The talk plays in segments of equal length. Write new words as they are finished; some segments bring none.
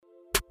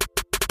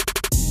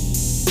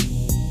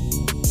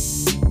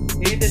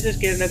this is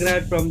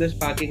Kirnagrad from the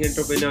Sparking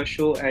Entrepreneur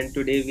Show, and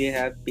today we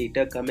have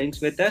Peter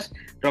Cummings with us.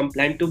 From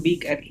Plan to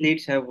Peak,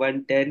 athletes have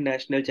won 10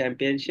 national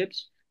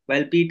championships.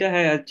 While Peter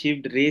has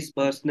achieved race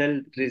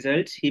personal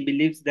results, he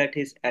believes that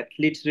his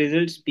athletes'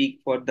 results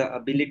speak for the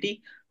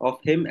ability of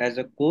him as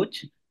a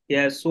coach. He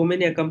has so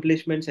many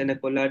accomplishments and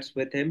accolades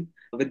with him.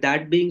 With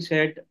that being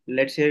said,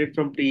 let's hear it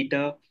from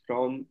Peter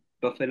from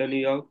Buffalo, New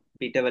York.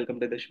 Peter, welcome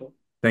to the show.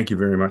 Thank you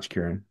very much,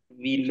 Kieran.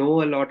 We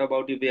know a lot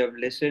about you. We have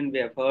listened, we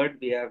have heard,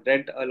 we have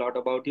read a lot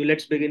about you.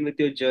 Let's begin with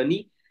your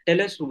journey.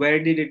 Tell us,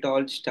 where did it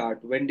all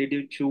start? When did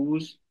you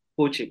choose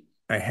coaching?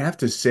 I have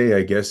to say,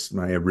 I guess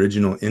my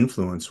original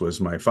influence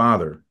was my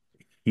father.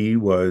 He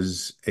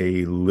was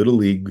a Little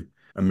League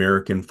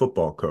American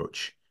football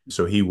coach.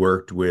 So he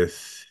worked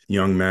with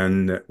young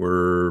men that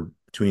were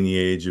between the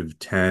age of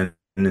 10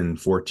 and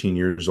 14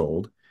 years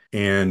old.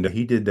 And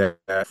he did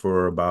that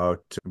for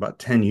about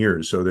 10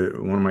 years. So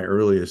that one of my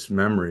earliest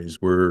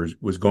memories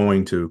was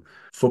going to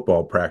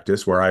football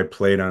practice where I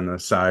played on the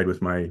side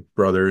with my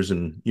brothers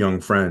and young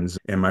friends,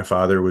 and my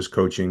father was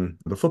coaching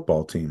the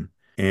football team.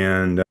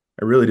 And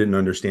I really didn't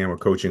understand what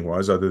coaching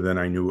was other than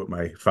I knew what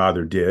my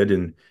father did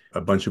and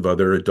a bunch of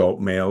other adult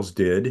males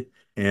did.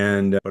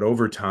 And but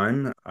over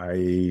time,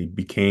 I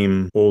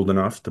became old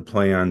enough to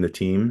play on the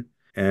team.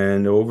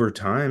 And over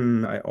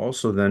time, I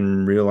also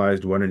then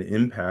realized what an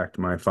impact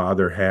my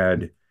father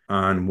had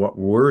on what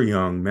were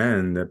young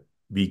men that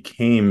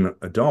became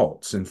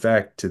adults. In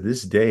fact, to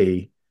this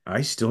day,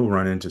 I still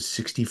run into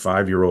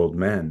 65-year-old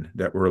men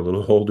that were a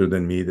little older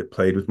than me that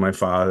played with my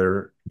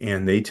father,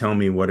 and they tell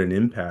me what an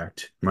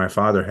impact my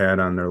father had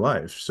on their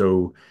life.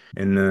 So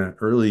in the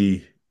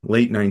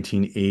late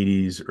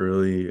 1980s,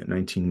 early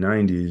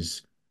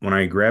 1990s, when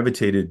I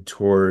gravitated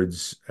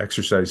towards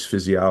exercise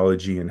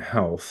physiology and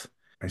health,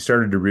 I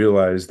started to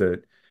realize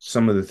that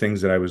some of the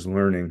things that I was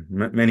learning,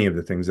 many of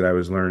the things that I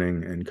was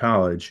learning in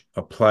college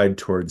applied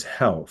towards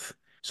health.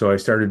 So I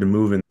started to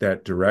move in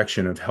that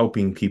direction of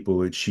helping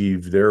people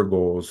achieve their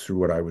goals through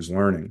what I was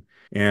learning.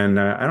 And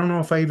I don't know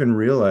if I even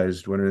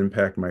realized what an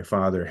impact my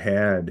father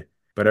had,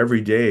 but every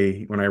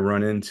day when I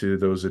run into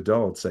those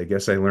adults, I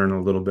guess I learn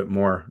a little bit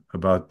more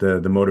about the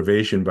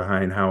motivation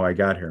behind how I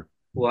got here.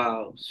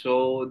 Wow,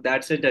 so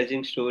that's a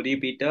touching story,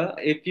 Peter.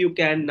 If you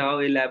can now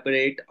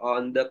elaborate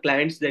on the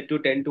clients that you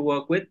tend to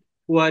work with,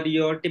 who are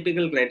your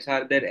typical clients?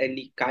 Are there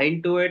any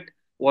kind to it?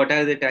 What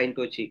are they trying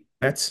to achieve?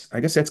 I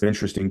guess that's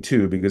interesting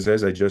too, because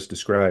as I just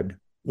described,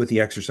 with the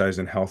exercise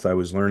and health I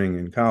was learning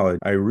in college,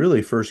 I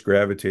really first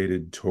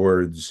gravitated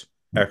towards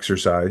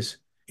exercise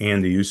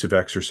and the use of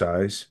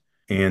exercise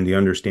and the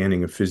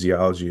understanding of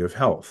physiology of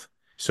health.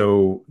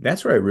 So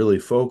that's where I really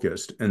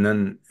focused. And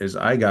then as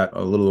I got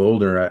a little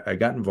older, I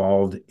got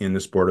involved in the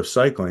sport of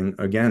cycling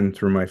again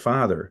through my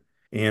father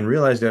and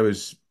realized I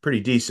was pretty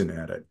decent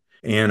at it.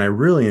 And I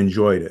really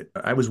enjoyed it.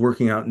 I was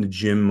working out in the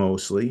gym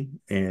mostly,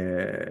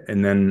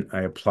 and then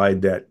I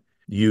applied that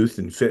youth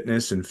and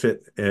fitness and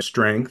fit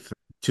strength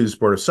to the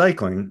sport of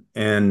cycling.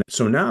 And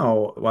so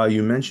now, while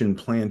you mentioned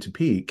Plan to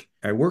Peak,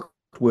 I work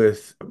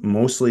with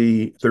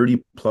mostly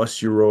 30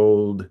 plus year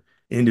old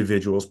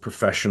individuals,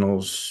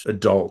 professionals,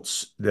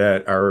 adults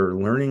that are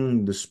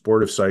learning the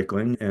sport of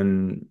cycling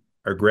and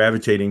are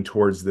gravitating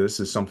towards this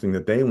as something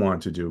that they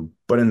want to do.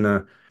 But in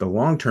the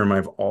long term,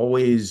 I've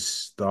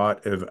always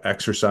thought of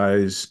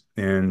exercise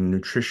and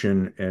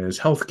nutrition as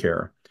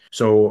healthcare.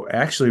 So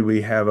actually,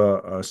 we have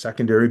a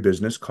secondary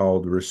business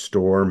called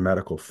Restore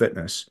Medical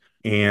Fitness,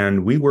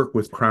 and we work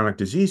with chronic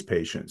disease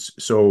patients.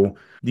 So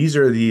these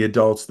are the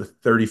adults, the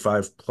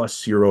 35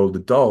 plus year old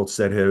adults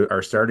that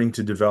are starting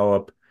to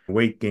develop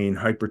weight gain,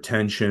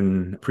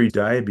 hypertension,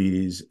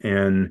 pre-diabetes.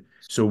 And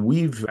so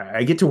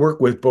I get to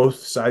work with both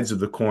sides of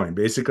the coin.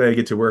 Basically, I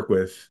get to work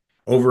with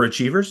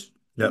overachievers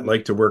that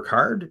like to work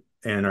hard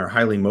and are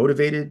highly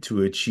motivated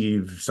to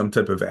achieve some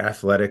type of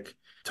athletic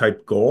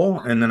type goal.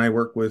 And then I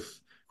work with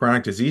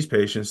chronic disease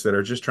patients that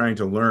are just trying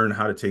to learn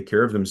how to take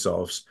care of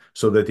themselves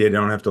so that they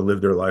don't have to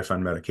live their life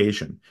on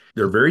medication.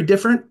 They're very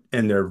different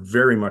and they're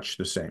very much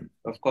the same.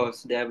 Of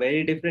course, they are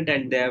very different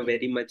and they are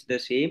very much the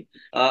same.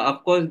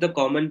 Of course, the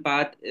common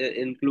path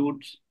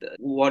includes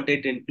what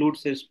it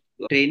includes is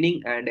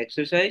training and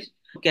exercise.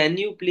 Can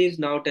you please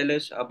now tell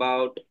us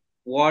about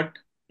what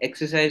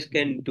exercise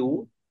can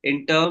do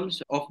in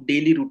terms of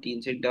daily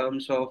routines, in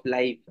terms of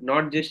life,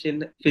 not just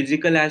in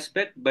physical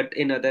aspect, but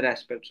in other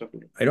aspects of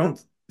life? I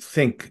don't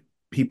think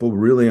people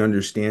really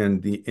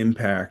understand the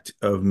impact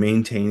of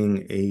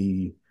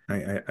maintaining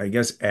I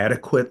guess,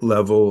 adequate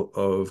level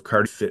of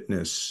cardio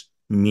fitness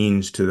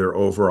means to their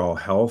overall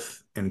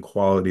health and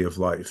quality of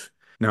life.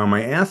 Now,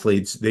 my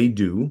athletes, they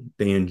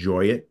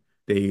enjoy it.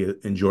 They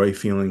enjoy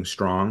feeling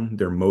strong.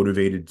 They're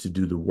motivated to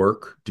do the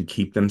work to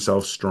keep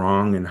themselves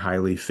strong and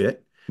highly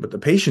fit. But the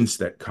patients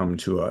that come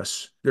to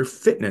us, their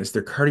fitness,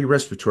 their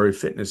cardiorespiratory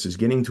fitness is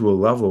getting to a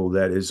level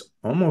that is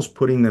almost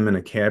putting them in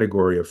a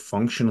category of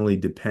functionally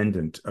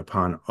dependent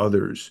upon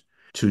others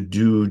to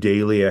do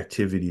daily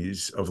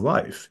activities of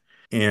life.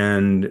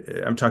 And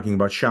I'm talking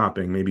about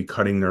shopping, maybe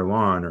cutting their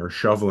lawn or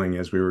shoveling,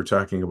 as we were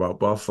talking about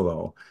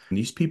Buffalo. And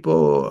these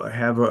people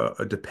have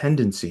a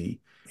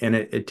dependency, and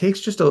it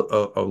takes just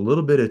a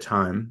little bit of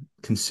time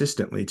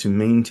consistently to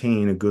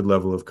maintain a good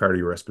level of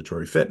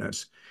cardiorespiratory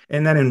fitness.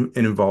 And that it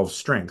involves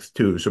strength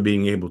too. So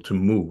being able to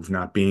move,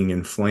 not being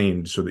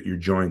inflamed so that your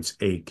joints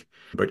ache.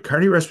 But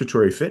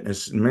cardiorespiratory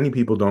fitness, many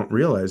people don't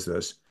realize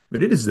this,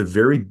 but it is the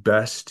very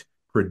best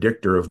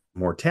predictor of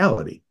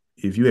mortality.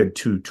 If you had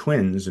two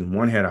twins and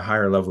one had a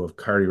higher level of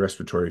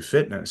cardiorespiratory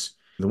fitness,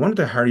 the one with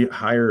the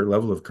higher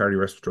level of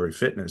cardiorespiratory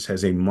fitness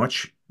has a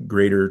much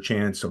greater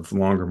chance of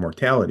longer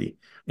mortality.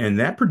 And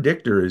that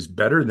predictor is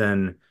better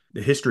than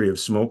the history of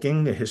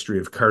smoking, the history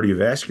of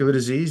cardiovascular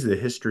disease, the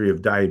history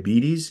of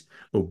diabetes,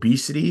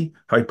 obesity,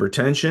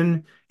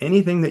 hypertension,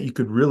 anything that you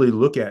could really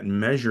look at and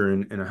measure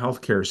in a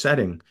healthcare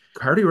setting.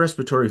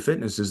 Cardiorespiratory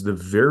fitness is the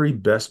very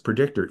best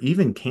predictor,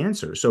 even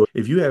cancer. So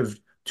if you have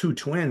two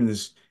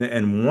twins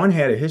and one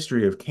had a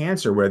history of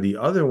cancer where the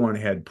other one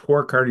had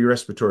poor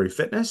cardiorespiratory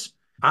fitness,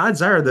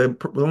 odds are the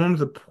one with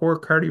the poor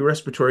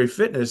cardiorespiratory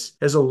fitness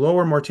has a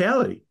lower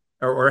mortality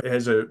or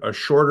has a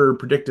shorter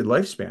predicted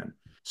lifespan.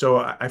 So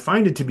I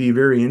find it to be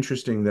very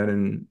interesting that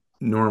in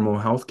normal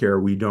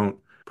healthcare, we don't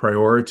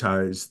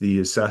prioritize the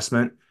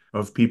assessment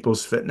of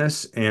people's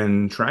fitness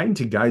and trying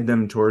to guide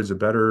them towards a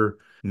better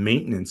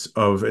maintenance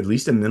of at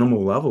least a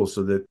minimal level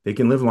so that they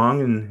can live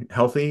long and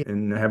healthy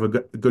and have a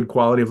good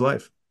quality of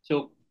life.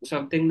 So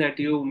something that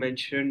you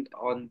mentioned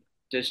on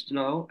just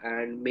now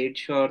and made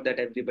sure that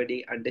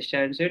everybody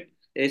understands it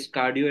is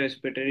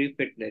cardiorespiratory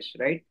fitness,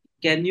 right?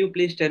 Can you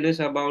please tell us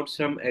about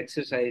some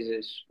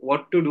exercises,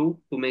 what to do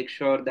to make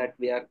sure that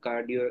we are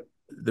cardio?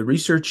 The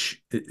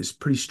research is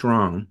pretty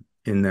strong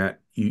in that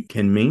you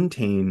can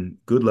maintain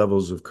good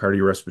levels of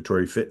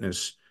cardiorespiratory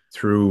fitness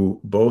through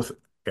both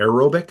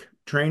aerobic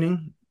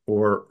training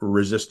or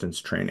resistance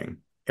training.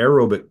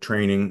 Aerobic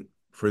training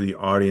for the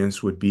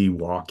audience would be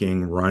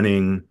walking,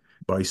 running,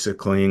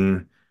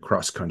 bicycling,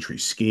 cross-country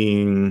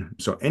skiing.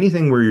 So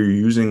anything where you're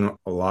using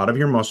a lot of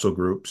your muscle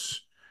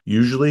groups,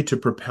 usually to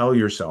propel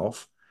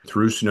yourself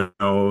through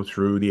snow,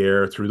 through the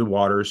air, through the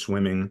water,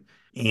 swimming,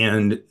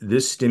 and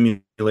this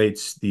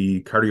stimulates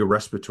the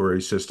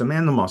cardiorespiratory system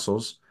and the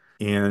muscles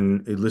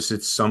and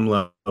elicits some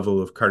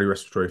level of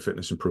cardiorespiratory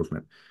fitness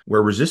improvement.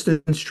 Where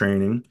resistance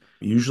training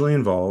usually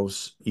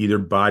involves either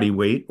body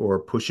weight or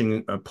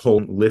pushing,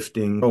 pull,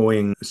 lifting,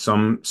 throwing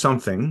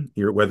something,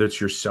 whether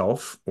it's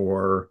yourself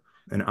or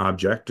an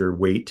object or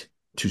weight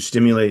to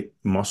stimulate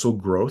muscle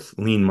growth,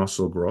 lean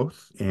muscle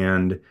growth.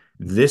 And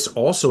this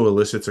also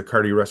elicits a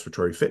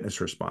cardiorespiratory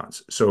fitness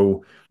response.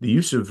 So the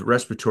use of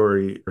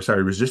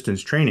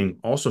resistance training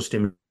also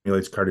stimulates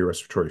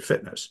cardiorespiratory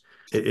fitness.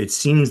 It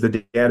seems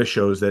the data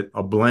shows that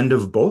a blend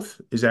of both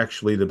is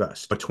actually the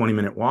best. A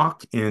 20-minute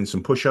walk and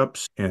some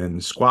push-ups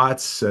and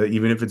squats,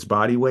 even if it's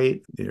body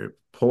weight,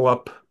 pull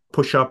up,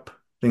 push up,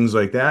 things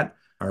like that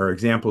are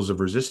examples of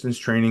resistance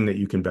training that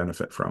you can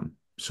benefit from.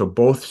 So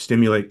both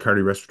stimulate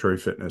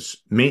cardiorespiratory fitness,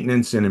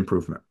 maintenance and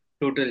improvement.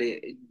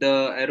 Totally.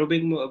 The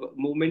aerobic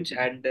movements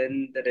and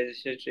then the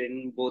resistance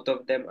training, both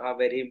of them are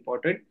very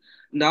important.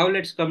 Now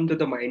let's come to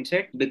the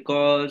mindset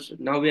because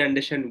now we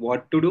understand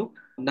what to do.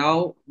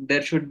 Now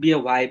there should be a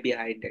why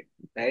behind it,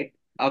 right?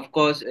 Of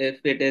course, if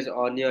it is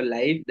on your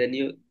life,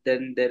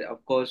 then there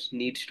of course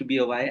needs to be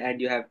a why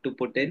and you have to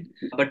put in.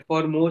 But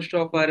for most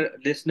of our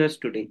listeners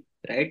today,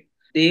 right?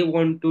 They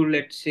want to,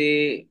 let's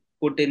say,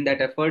 put in that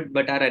effort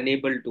but are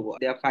unable to.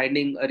 They are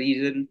finding a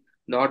reason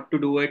not to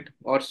do it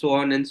or so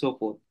on and so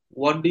forth.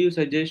 What do you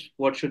suggest?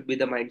 What should be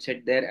the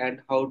mindset there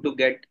and how to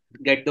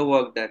get the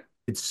work done?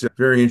 It's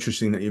very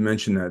interesting that you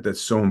mentioned that. That's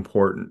so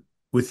important.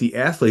 With the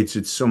athletes,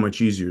 it's so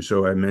much easier.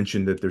 So I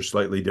mentioned that they're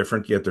slightly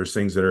different, yet there's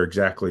things that are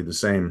exactly the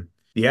same.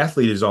 The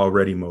athlete is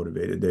already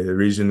motivated. The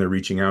reason they're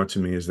reaching out to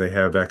me is they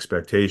have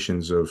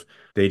expectations of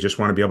they just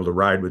want to be able to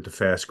ride with the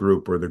fast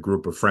group or the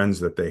group of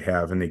friends that they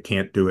have, and they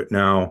can't do it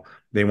now.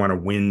 They want to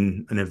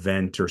win an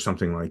event or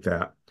something like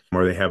that,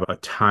 or they have a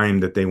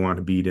time that they want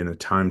to beat in a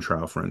time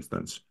trial, for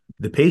instance.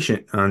 The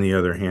patient, on the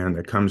other hand,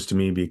 that comes to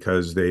me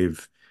because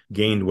they've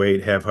gained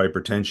weight, have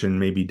hypertension,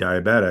 maybe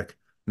diabetic,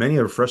 many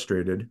are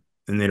frustrated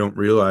and they don't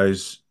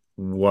realize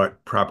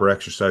what proper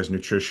exercise,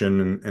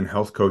 nutrition, and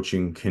health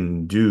coaching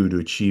can do to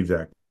achieve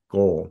that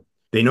goal.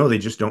 They know they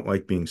just don't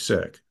like being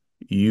sick.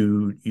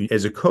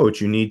 As a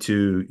coach, you need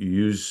to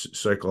use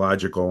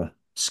psychological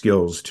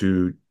skills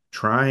to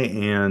try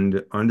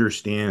and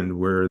understand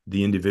where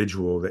the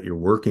individual that you're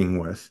working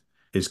with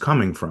is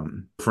coming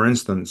from. For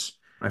instance,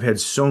 I've had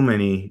so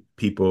many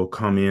people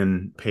come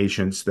in,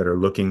 patients that are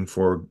looking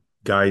for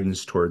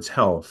guidance towards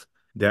health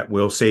that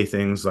will say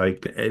things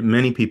like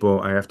many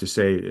people, I have to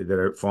say,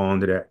 that fall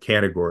into that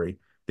category.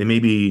 They may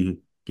be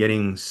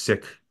getting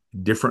sick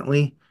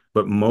differently,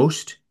 but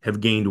most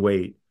have gained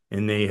weight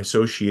and they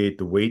associate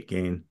the weight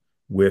gain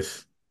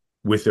with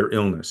their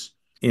illness.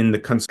 In the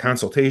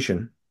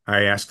consultation,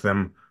 I ask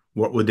them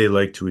what would they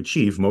like to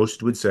achieve.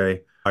 Most would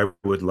say, I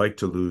would like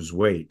to lose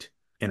weight.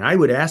 And I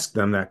would ask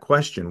them that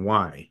question,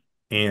 why?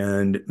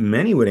 And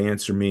many would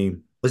answer me,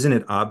 Isn't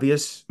it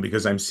obvious?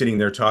 Because I'm sitting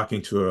there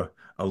talking to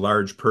a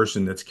large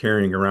person that's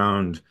carrying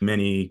around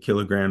many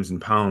kilograms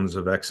and pounds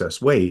of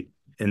excess weight,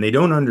 and they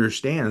don't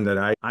understand that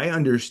I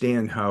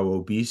understand how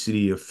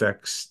obesity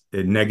affects,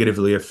 it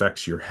negatively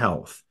affects your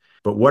health.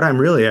 But what I'm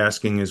really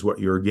asking is what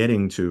you're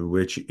getting to,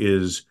 which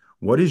is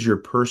what is your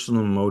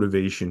personal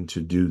motivation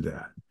to do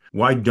that?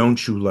 Why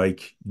don't you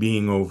like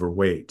being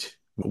overweight?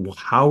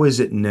 How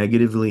is it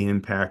negatively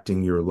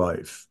impacting your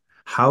life?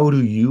 How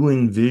do you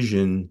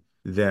envision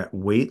that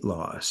weight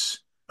loss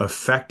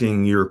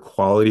affecting your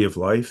quality of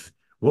life?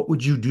 What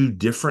would you do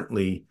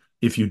differently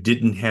if you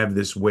didn't have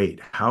this weight?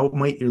 How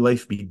might your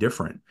life be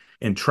different?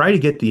 And try to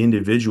get the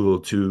individual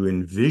to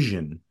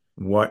envision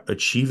what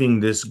achieving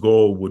this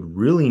goal would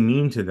really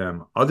mean to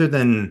them, other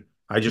than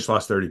I just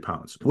lost 30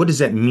 pounds. What does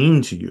that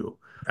mean to you?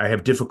 I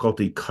have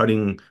difficulty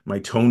cutting my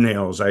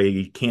toenails.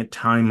 I can't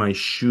tie my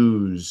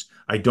shoes.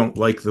 I don't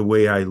like the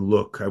way I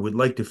look. I would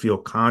like to feel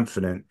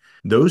confident.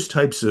 Those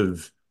types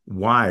of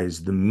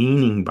whys, the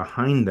meaning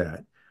behind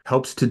that,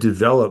 helps to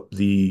develop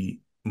the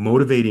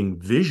motivating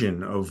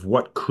vision of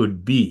what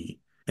could be.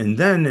 And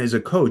then as a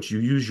coach, you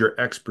use your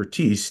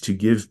expertise to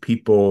give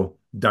people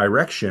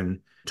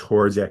direction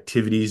towards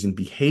activities and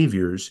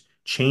behaviors,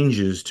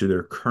 changes to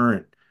their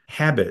current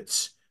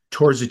habits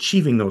towards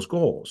achieving those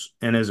goals.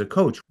 And as a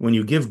coach, when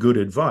you give good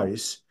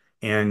advice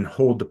and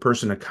hold the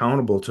person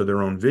accountable to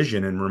their own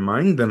vision and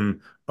remind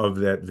them of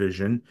that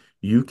vision,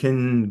 you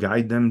can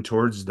guide them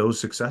towards those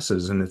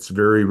successes. And it's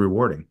very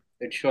rewarding.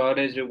 It sure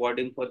is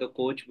rewarding for the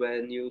coach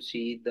when you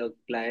see the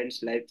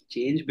client's life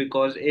change,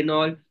 because in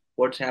all,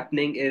 what's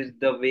happening is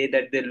the way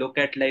that they look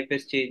at life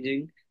is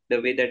changing, the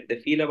way that they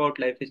feel about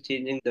life is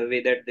changing, the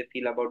way that they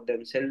feel about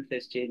themselves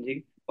is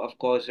changing. Of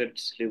course,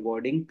 it's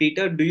rewarding.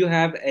 Peter, do you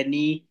have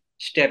any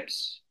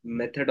steps,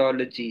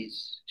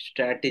 methodologies,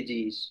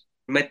 strategies,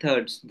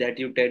 methods that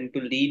you tend to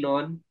lean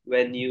on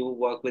when you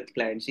work with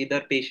clients,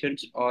 either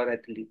patients or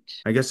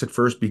athletes? I guess it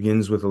first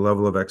begins with a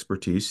level of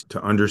expertise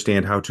to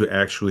understand how to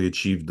actually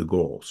achieve the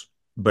goals.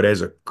 But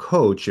as a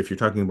coach, if you're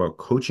talking about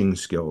coaching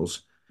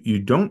skills, you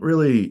don't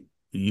really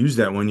use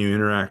that when you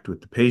interact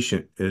with the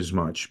patient as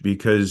much,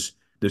 because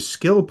the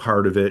skill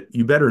part of it,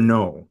 you better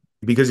know.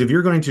 Because if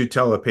you're going to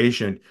tell a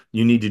patient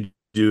you need to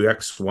do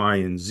X, Y,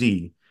 and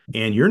Z,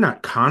 and you're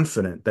not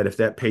confident that if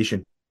that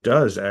patient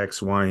does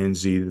X, Y, and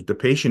Z, that the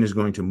patient is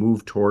going to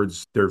move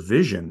towards their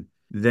vision,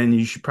 then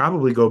you should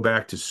probably go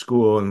back to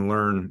school and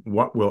learn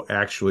what will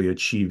actually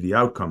achieve the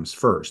outcomes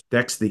first.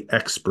 That's the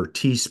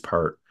expertise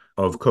part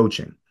of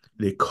coaching.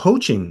 The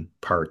coaching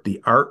part, the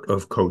art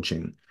of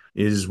coaching,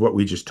 is what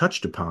we just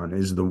touched upon,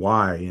 is the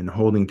why, and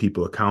holding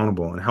people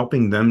accountable and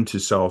helping them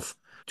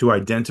to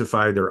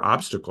identify their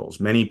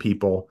obstacles. Many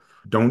people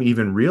don't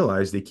even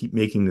realize they keep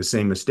making the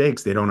same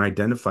mistakes. They don't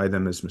identify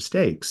them as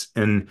mistakes.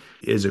 And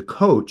as a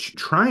coach,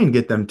 try and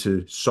get them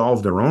to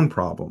solve their own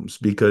problems,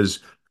 because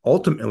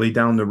ultimately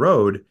down the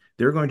road,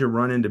 they're going to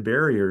run into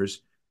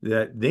barriers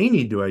that they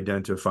need to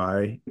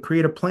identify,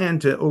 create a plan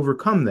to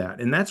overcome that.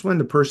 And that's when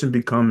the person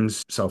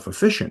becomes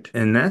self-efficient.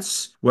 And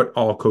that's what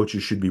all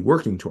coaches should be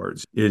working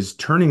towards, is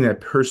turning that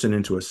person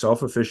into a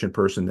self-efficient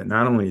person that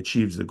not only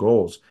achieves the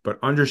goals, but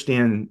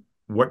understand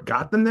what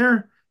got them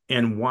there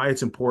and why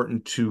it's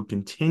important to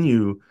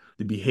continue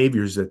the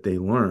behaviors that they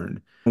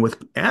learned.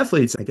 With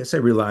athletes, I guess I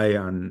rely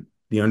on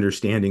the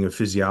understanding of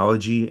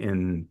physiology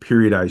and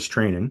periodized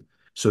training,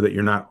 so that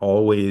you're not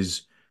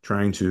always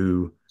trying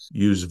to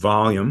use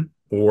volume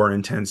or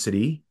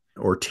intensity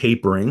or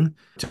tapering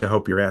to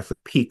help your athlete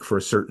peak for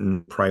a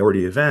certain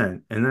priority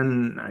event. And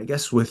then I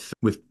guess with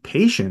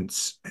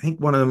patients, I think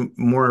one of the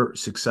more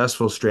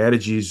successful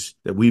strategies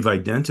that we've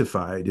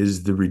identified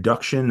is the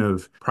reduction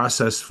of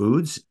processed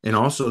foods and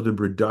also the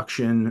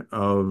reduction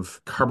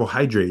of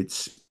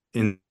carbohydrates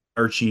in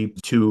starchy,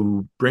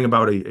 to bring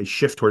about a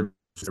shift toward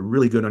a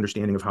really good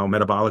understanding of how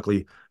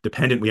metabolically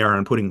dependent we are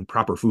on putting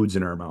proper foods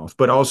in our mouth,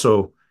 but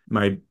also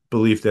my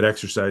belief that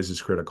exercise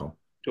is critical.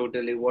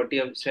 Totally. What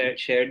you have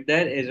shared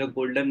there is a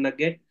golden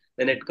nugget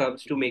when it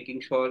comes to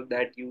making sure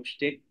that you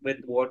stick with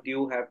what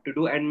you have to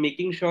do and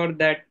making sure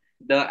that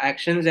the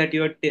actions that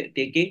you're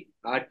taking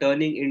are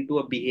turning into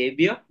a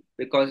behavior.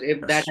 Because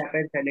if that Yes.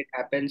 happens and it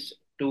happens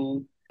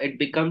to, it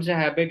becomes a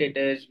habit, it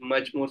is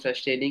much more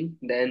sustaining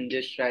than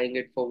just trying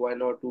it for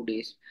 1 or 2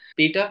 days.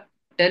 Peter,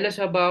 tell us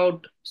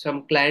about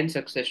some client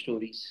success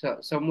stories.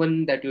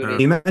 Someone that you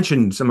really. You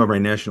mentioned some of our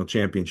national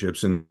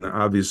championships, and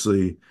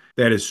obviously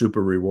that is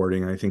super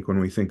rewarding. I think when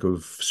we think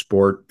of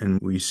sport and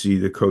we see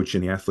the coach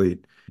and the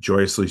athlete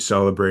joyously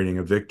celebrating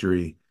a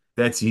victory,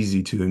 that's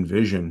easy to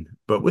envision.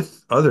 But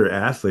with other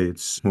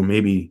athletes who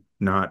maybe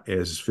not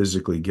as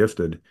physically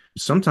gifted,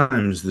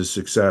 sometimes the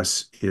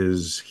success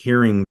is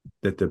hearing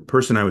that the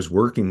person I was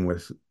working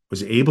with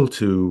was able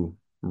to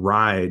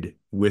ride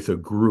with a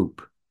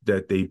group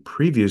that they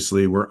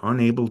previously were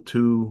unable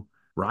to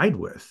ride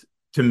with.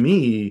 To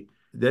me,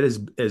 that is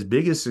as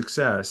big a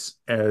success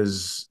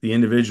as the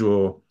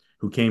individual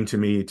who came to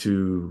me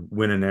to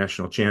win a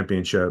national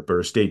championship or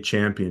a state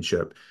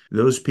championship.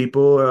 Those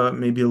people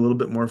may be a little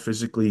bit more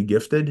physically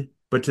gifted,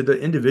 But to the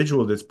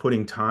individual that's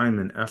putting time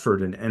and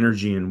effort and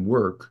energy and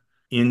work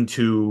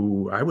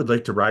into, I would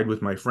like to ride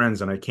with my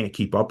friends and I can't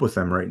keep up with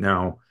them right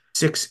now.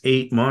 6,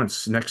 8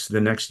 months next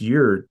the next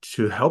year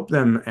to help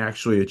them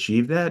actually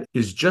achieve that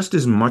is just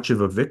as much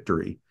of a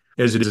victory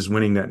as it is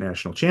winning that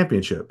national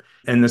championship.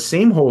 And the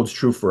same holds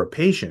true for a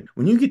patient.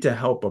 When you get to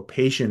help a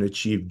patient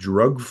achieve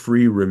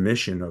drug-free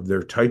remission of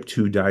their type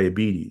 2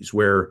 diabetes,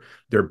 where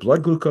their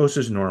blood glucose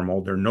is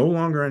normal, they're no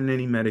longer on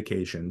any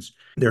medications,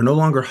 they're no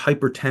longer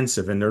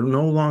hypertensive, and they're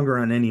no longer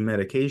on any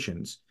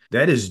medications.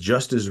 That is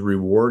just as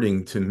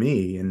rewarding to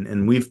me.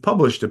 And we've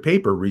published a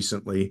paper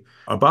recently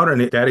about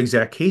that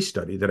exact case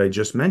study that I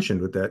just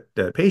mentioned with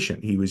that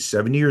patient. He was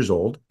 70 years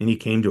old and he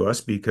came to us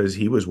because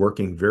he was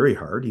working very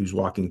hard. He was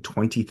walking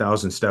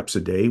 20,000 steps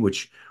a day,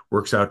 which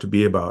works out to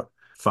be about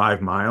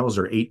 5 miles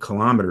or 8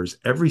 kilometers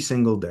every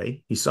single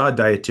day. He saw a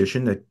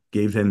dietitian that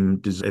gave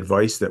him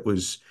advice that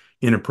was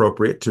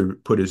inappropriate to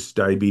put his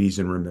diabetes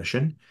in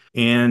remission.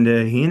 And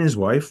he and his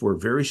wife were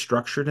very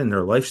structured in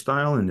their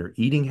lifestyle and their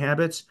eating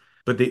habits,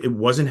 but it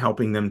wasn't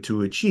helping them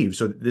to achieve.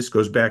 So this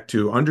goes back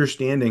to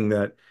understanding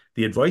that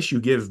the advice you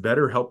give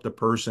better help the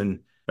person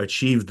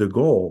achieve the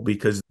goal,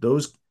 because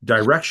those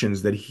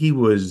directions that he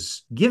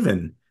was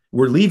given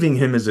were leaving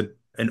him as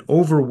an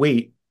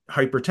overweight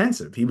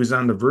hypertensive. He was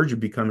on the verge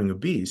of becoming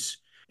obese.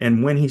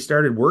 And when he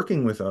started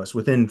working with us,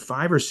 within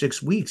 5 or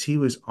 6 weeks, he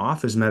was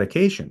off his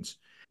medications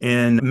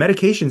and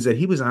medications that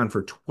he was on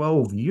for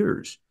 12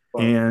 years.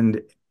 Wow.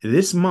 And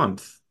this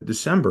month,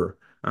 December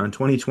on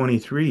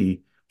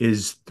 2023,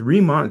 is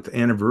 3 month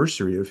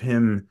anniversary of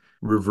him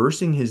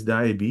reversing his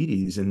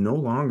diabetes and no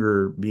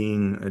longer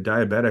being a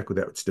diabetic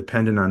that's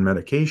dependent on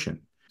medication.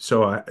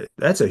 So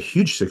that's a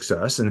huge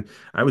success. And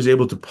I was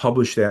able to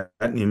publish that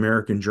in the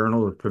American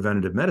Journal of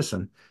Preventive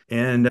Medicine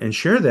and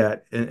share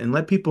that and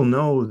let people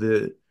know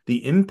the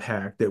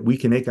impact that we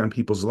can make on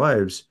people's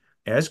lives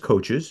as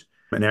coaches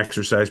and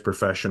exercise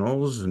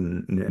professionals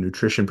and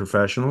nutrition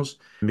professionals.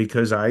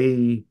 Because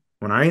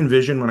when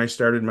I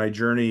started my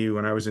journey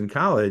when I was in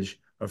college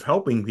of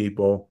helping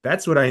people,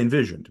 that's what I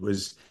envisioned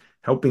was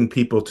helping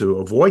people to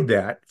avoid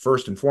that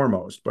first and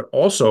foremost, but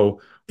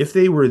also if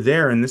they were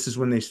there and this is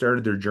when they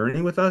started their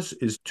journey with us,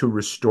 is to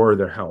restore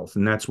their health.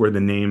 And that's where the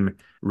name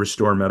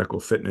Restore Medical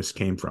Fitness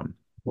came from.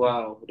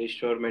 Wow,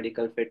 restore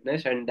medical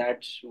fitness, and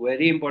that's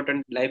very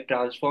important, life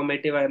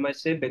transformative, I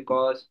must say,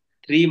 because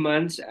 3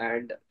 months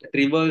and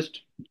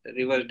reversed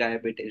reverse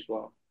diabetes.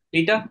 Wow.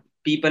 Peter,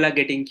 people are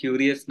getting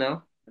curious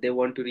now. They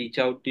want to reach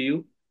out to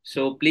you.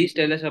 So please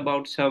tell us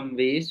about some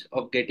ways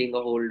of getting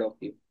a hold of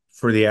you.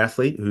 For the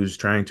athlete who's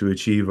trying to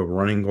achieve a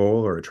running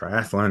goal or a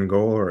triathlon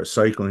goal or a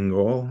cycling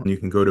goal, you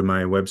can go to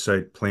my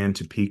website,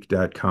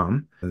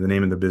 plantopeak.com. The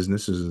name of the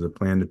business is the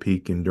Plan to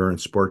Peak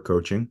Endurance Sport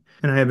Coaching.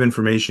 And I have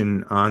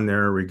information on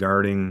there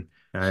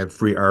I have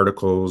free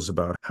articles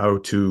about how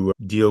to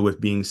deal with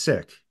being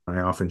sick. I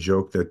often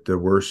joke that the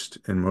worst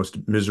and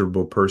most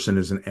miserable person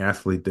is an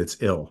athlete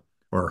that's ill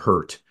or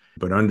hurt.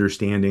 But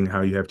understanding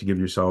how you have to give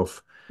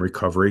yourself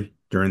recovery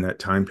during that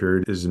time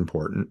period is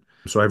important.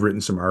 So I've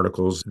written some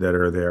articles that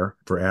are there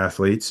for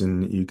athletes,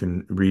 and you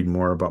can read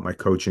more about my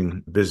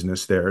coaching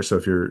business there. So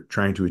if you're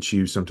trying to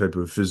achieve some type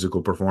of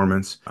physical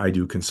performance, I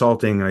do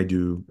consulting, I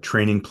do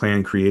training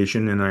plan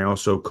creation, and I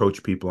also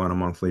coach people on a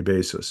monthly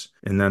basis.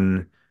 And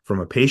then from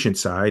a patient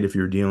side, if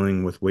you're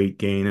dealing with weight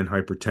gain and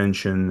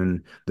hypertension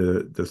and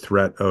the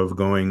threat of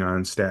going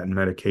on statin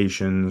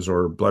medications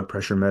or blood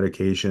pressure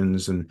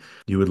medications, and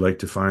you would like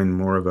to find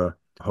more of a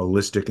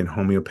holistic and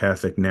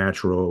homeopathic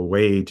natural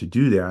way to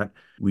do that,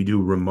 we do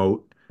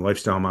remote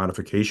lifestyle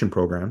modification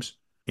programs.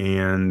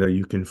 And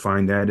you can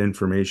find that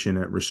information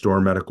at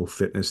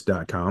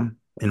restoremedicalfitness.com.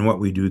 And what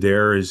we do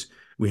there is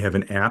we have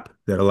an app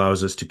that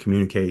allows us to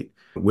communicate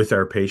with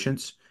our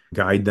patients,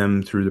 guide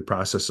them through the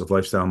process of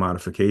lifestyle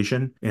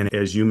modification. And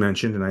as you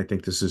mentioned, and I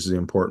think this is the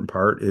important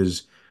part,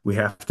 is we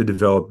have to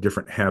develop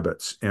different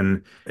habits.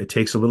 And it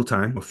takes a little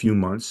time, a few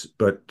months,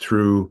 but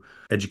through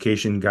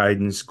education,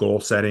 guidance,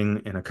 goal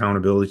setting, and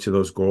accountability to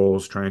those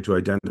goals, trying to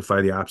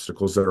identify the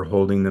obstacles that are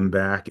holding them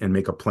back and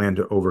make a plan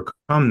to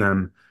overcome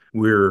them,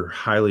 we're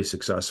highly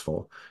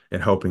successful at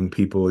helping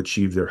people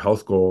achieve their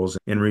health goals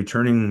and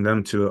returning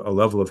them to a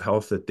level of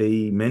health that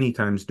they many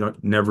times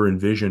never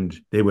envisioned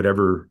they would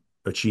ever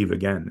achieve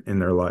again in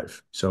their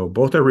life. So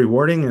both are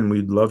rewarding, and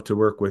we'd love to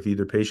work with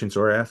either patients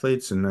or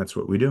athletes, and that's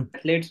what we do.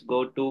 Athletes,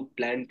 go to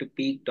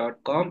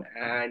plantopeak.com,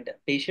 and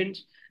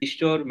patients,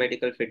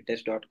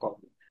 restoremedicalfitness.com.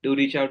 Do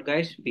reach out,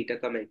 guys. Peter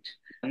Cummings.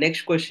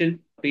 Next question.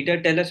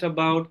 Peter, tell us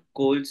about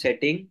goal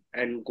setting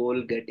and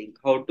goal getting.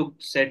 How to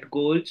set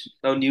goals.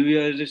 Now, New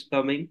Year's is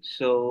coming.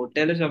 So,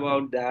 tell us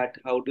about that.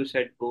 How to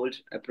set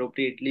goals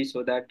appropriately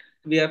so that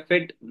we are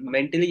fit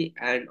mentally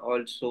and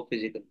also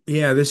physically.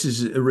 Yeah, this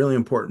is a really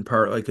important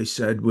part. Like I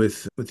said,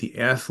 with the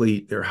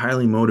athlete, they're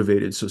highly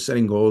motivated. So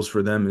setting goals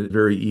for them is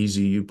very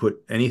easy. You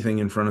put anything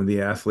in front of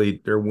the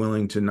athlete, they're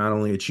willing to not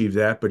only achieve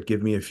that, but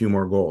give me a few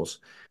more goals.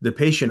 The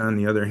patient, on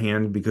the other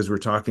hand, because we're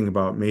talking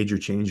about major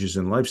changes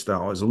in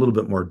lifestyle, is a little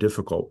bit more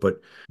difficult.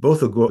 But both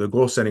the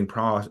goal setting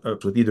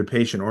with either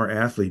patient or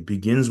athlete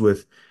begins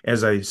with,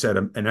 as I said,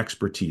 an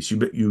expertise.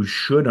 You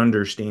should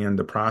understand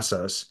the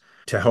process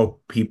to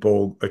help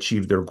people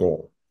achieve their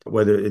goal.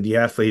 Whether the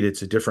athlete,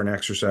 it's a different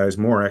exercise,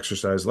 more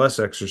exercise, less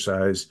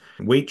exercise,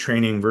 weight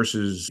training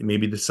versus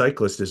maybe the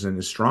cyclist isn't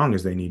as strong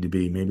as they need to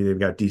be. Maybe they've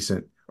got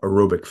decent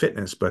aerobic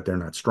fitness, but they're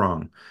not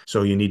strong.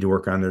 So you need to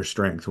work on their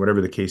strength.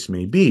 Whatever the case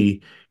may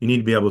be, you need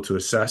to be able to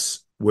assess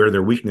where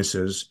their weakness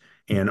is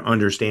and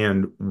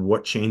understand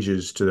what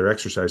changes to their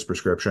exercise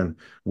prescription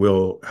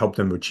will help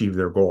them achieve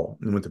their goal.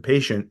 And with the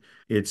patient,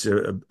 it's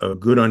a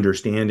good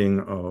understanding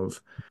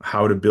of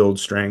how to build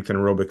strength and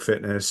aerobic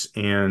fitness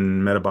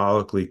and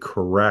metabolically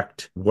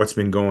correct what's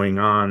been going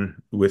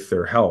on with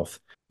their health.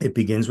 It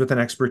begins with an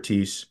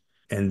expertise.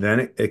 And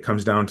then it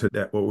comes down to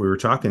that. What we were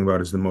talking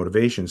about is the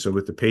motivation. So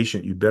with the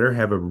patient, you better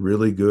have a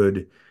really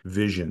good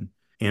vision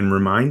and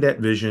remind that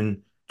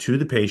vision to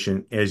the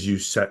patient as you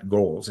set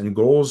goals. And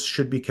goals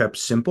should be kept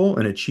simple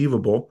and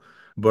achievable,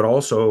 but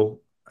also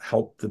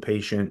help the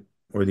patient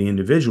or the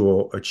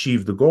individual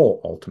achieve the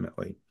goal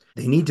ultimately.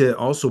 They need to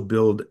also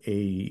build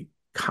a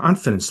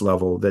confidence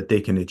level that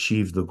they can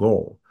achieve the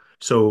goal.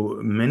 So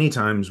many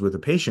times with a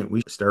patient,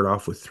 we start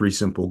off with three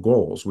simple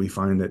goals. We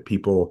find that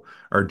people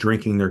are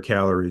drinking their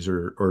calories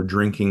or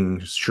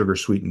drinking sugar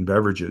sweetened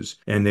beverages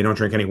and they don't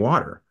drink any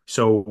water.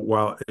 So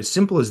while as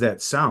simple as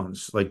that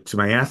sounds, like to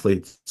my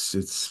athletes,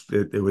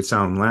 it would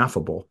sound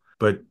laughable.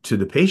 But to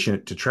the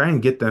patient, to try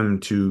and get them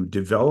to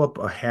develop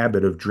a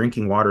habit of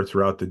drinking water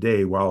throughout the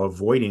day while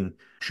avoiding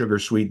sugar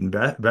sweetened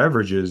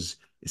beverages,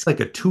 it's like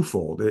a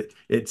twofold.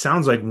 It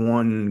sounds like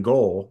one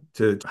goal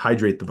to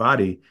hydrate the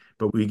body,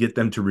 but we get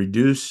them to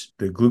reduce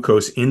the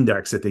glucose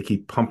index that they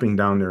keep pumping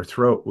down their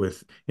throat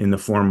with in the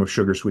form of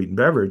sugar sweetened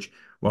beverage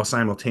while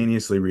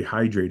simultaneously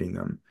rehydrating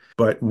them.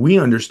 But we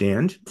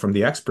understand from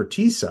the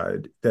expertise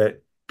side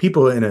that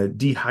people in a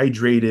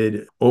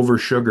dehydrated,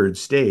 oversugared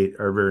state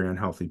are very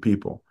unhealthy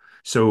people.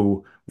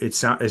 So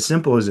it's as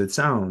simple as it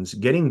sounds,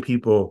 getting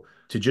people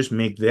to just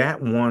make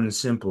that one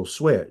simple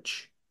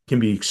switch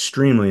can be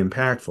extremely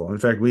impactful. In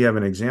fact, we have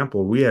an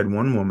example. We had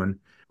one woman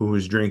who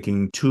was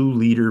drinking 2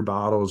 liter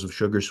bottles of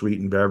sugar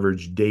sweetened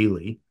beverage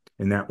daily,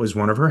 and that was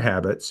one of her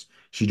habits.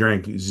 She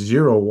drank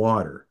zero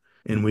water.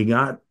 And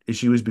as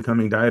she was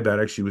becoming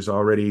diabetic, she was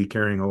already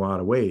carrying a lot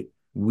of weight.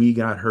 We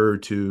got her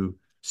to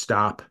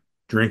stop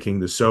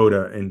drinking the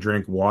soda and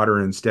drink water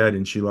instead,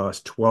 and she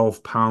lost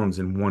 12 pounds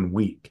in 1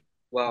 week.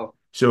 Wow.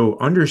 So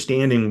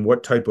understanding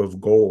what type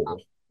of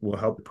goal will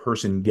help a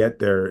person get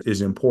there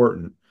is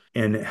important.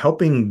 And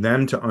helping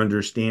them to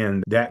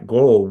understand that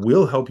goal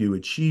will help you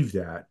achieve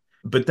that.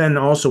 But then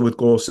also with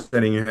goal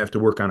setting, you have to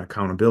work on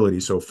accountability.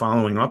 So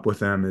following up with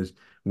them is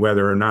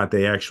whether or not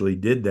they actually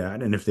did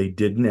that. And if they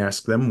didn't,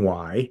 ask them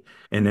why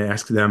and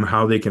ask them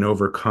how they can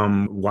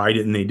overcome why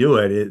didn't they do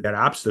it? That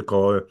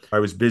obstacle, I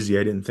was busy,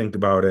 I didn't think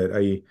about it.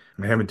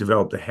 I haven't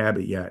developed a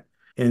habit yet.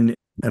 And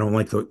I don't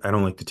like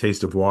the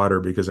taste of water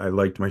because I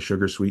liked my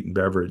sugar sweetened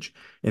beverage.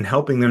 And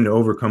helping them to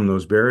overcome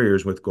those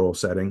barriers with goal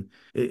setting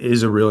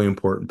is a really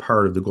important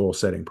part of the goal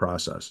setting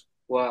process.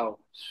 Wow.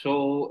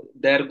 So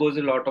there goes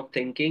a lot of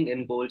thinking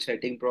in goal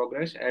setting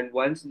progress. And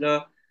once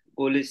the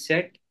goal is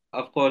set,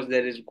 of course,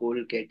 there is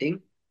goal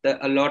getting.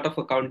 A lot of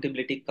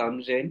accountability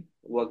comes in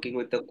working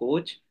with the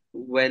coach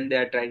when they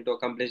are trying to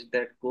accomplish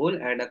that goal,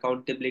 and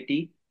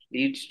accountability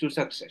leads to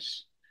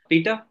success.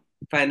 Peter,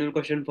 final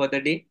question for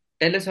the day.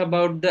 Tell us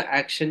about the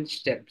action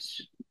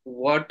steps.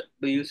 What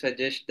do you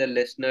suggest the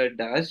listener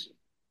does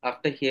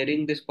after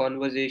hearing this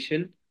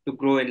conversation to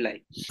grow in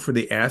life? For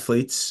the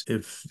athletes,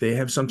 if they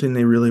have something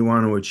they really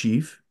want to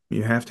achieve,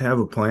 you have to have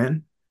a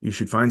plan. You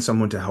should find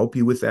someone to help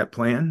you with that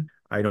plan.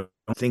 I don't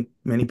think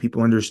many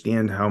people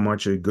understand how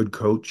much a good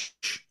coach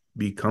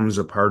becomes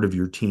a part of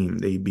your team.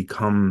 They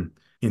become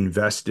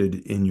invested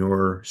in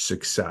your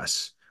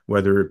success,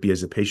 whether it be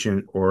as a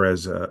patient or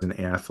as an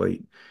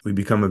athlete. We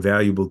become a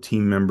valuable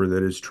team member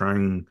that is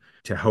trying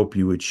to help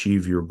you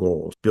achieve your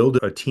goals. Build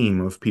a team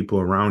of people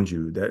around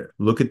you that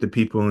look at the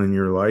people in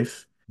your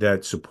life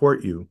that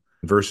support you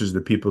versus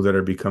the people that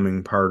are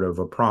becoming part of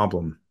a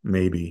problem,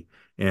 maybe,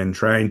 and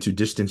trying to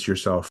distance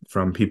yourself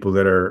from people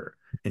that are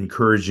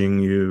encouraging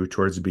you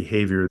towards a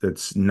behavior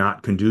that's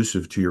not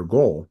conducive to your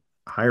goal.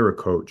 Hire a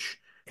coach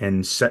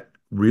and set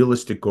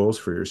realistic goals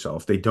for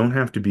yourself. They don't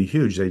have to be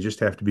huge, they just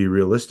have to be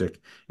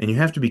realistic. And you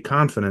have to be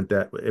confident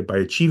that by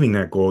achieving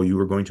that goal, you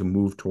are going to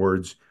move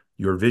towards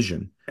your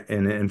vision.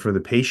 And for the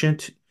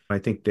patient, I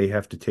think they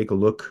have to take a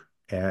look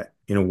at,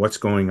 what's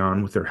going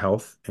on with their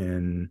health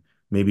and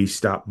maybe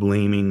stop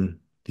blaming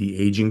the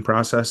aging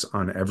process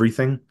on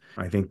everything.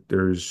 I think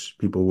there's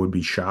people would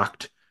be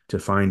shocked to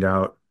find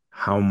out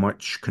how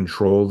much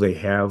control they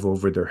have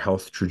over their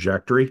health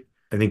trajectory.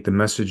 I think the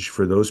message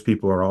for those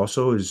people are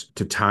also is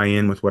to tie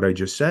in with what I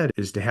just said,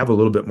 is to have a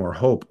little bit more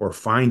hope or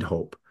find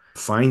hope.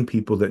 Find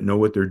people that know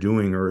what they're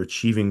doing or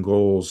achieving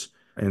goals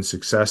and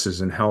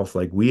successes in health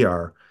like we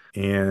are,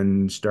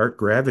 and start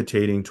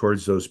gravitating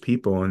towards those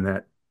people and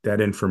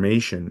that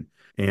information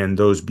and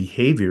those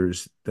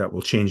behaviors that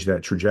will change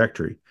that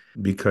trajectory.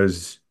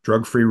 Because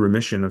Drug-free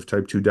remission of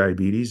type 2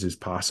 diabetes is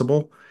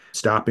possible.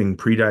 Stopping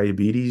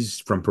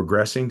prediabetes from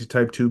progressing to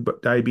type 2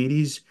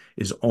 diabetes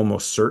is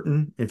almost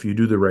certain if you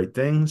do the right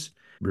things.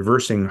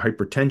 Reversing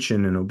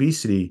hypertension and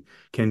obesity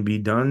can be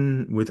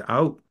done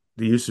without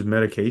the use of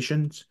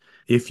medications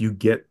if you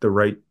get the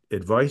right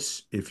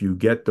advice, if you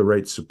get the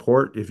right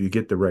support, if you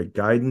get the right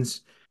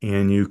guidance,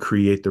 and you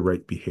create the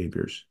right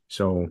behaviors.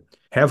 So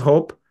have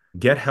hope,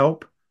 get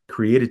help,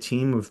 create a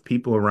team of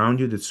people around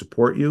you that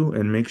support you,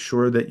 and make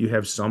sure that you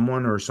have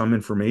someone or some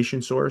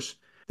information source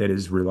that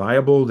is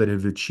reliable, that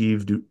have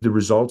achieved the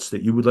results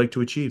that you would like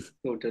to achieve.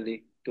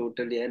 Totally,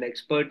 totally. And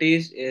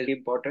expertise is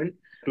important.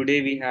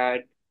 Today we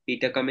had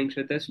Peter Cummings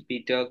with us.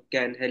 Peter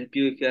can help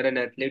you if you're an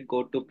athlete.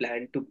 Go to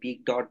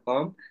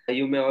plantopeak.com.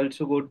 You may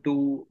also go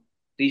to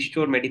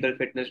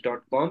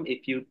restoremedicalfitness.com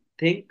if you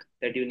think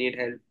that you need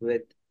help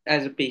with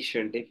as a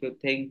patient, if you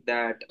think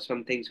that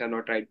some things are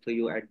not right for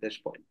you at this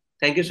point.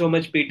 Thank you so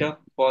much, Peter,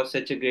 for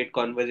such a great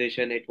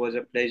conversation. It was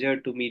a pleasure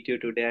to meet you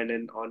today and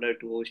an honor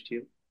to host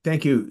you.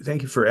 Thank you.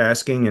 Thank you for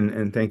asking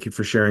and thank you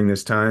for sharing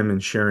this time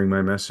and sharing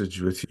my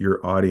message with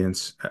your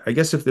audience. I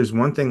guess if there's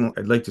one thing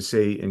I'd like to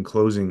say in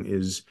closing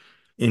is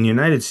in the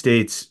United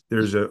States,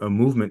 there's a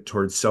movement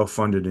towards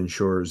self-funded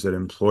insurers that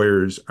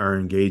employers are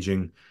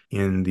engaging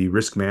in the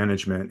risk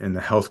management and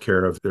the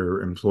healthcare of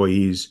their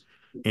employees.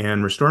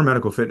 And Restore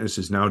Medical Fitness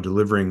is now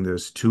delivering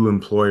this to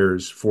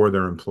employers for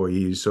their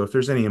employees. So if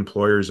there's any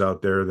employers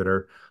out there that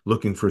are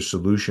looking for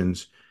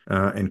solutions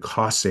and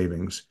cost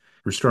savings,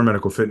 Restore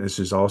Medical Fitness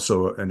is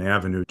also an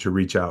avenue to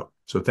reach out.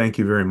 So thank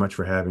you very much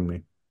for having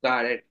me.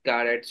 Got it,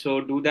 got it.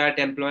 So do that,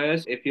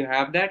 employers. If you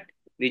have that,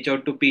 reach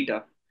out to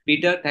Peter.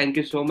 Peter, thank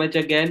you so much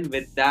again.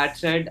 With that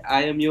said,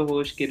 I am your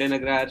host Kiran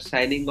Agrar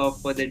signing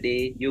off for the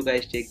day. You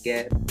guys take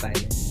care.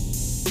 Bye.